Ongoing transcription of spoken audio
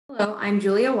Hello, I'm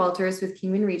Julia Walters with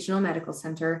Kingman Regional Medical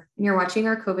Center, and you're watching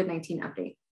our COVID-19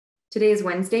 update. Today is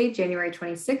Wednesday, January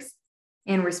 26th,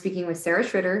 and we're speaking with Sarah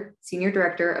Schritter, Senior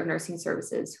Director of Nursing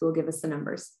Services, who will give us the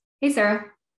numbers. Hey, Sarah.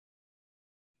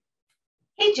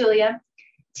 Hey, Julia.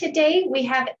 Today, we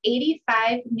have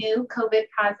 85 new COVID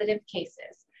positive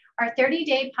cases. Our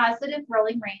 30-day positive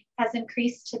rolling rate has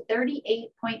increased to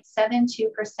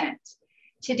 38.72%.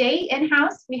 Today,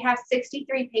 in-house, we have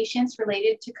 63 patients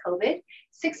related to COVID.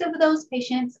 6 of those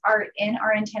patients are in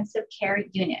our intensive care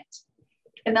unit.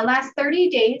 In the last 30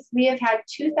 days, we have had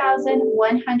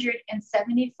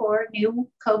 2,174 new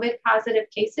COVID positive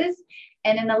cases.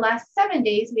 And in the last 7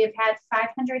 days, we have had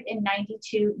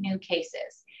 592 new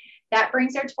cases. That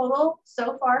brings our total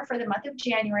so far for the month of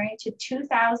January to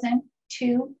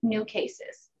 2,002 new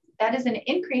cases. That is an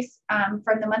increase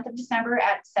from the month of December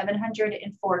at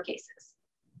 704 cases.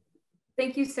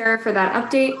 Thank you, Sarah, for that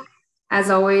update. As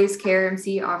always,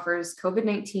 KRMC offers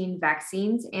COVID-19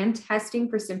 vaccines and testing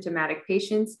for symptomatic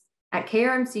patients at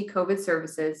KRMC COVID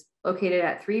Services, located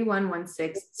at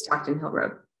 3116 Stockton Hill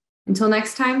Road. Until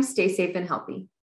next time, stay safe and healthy.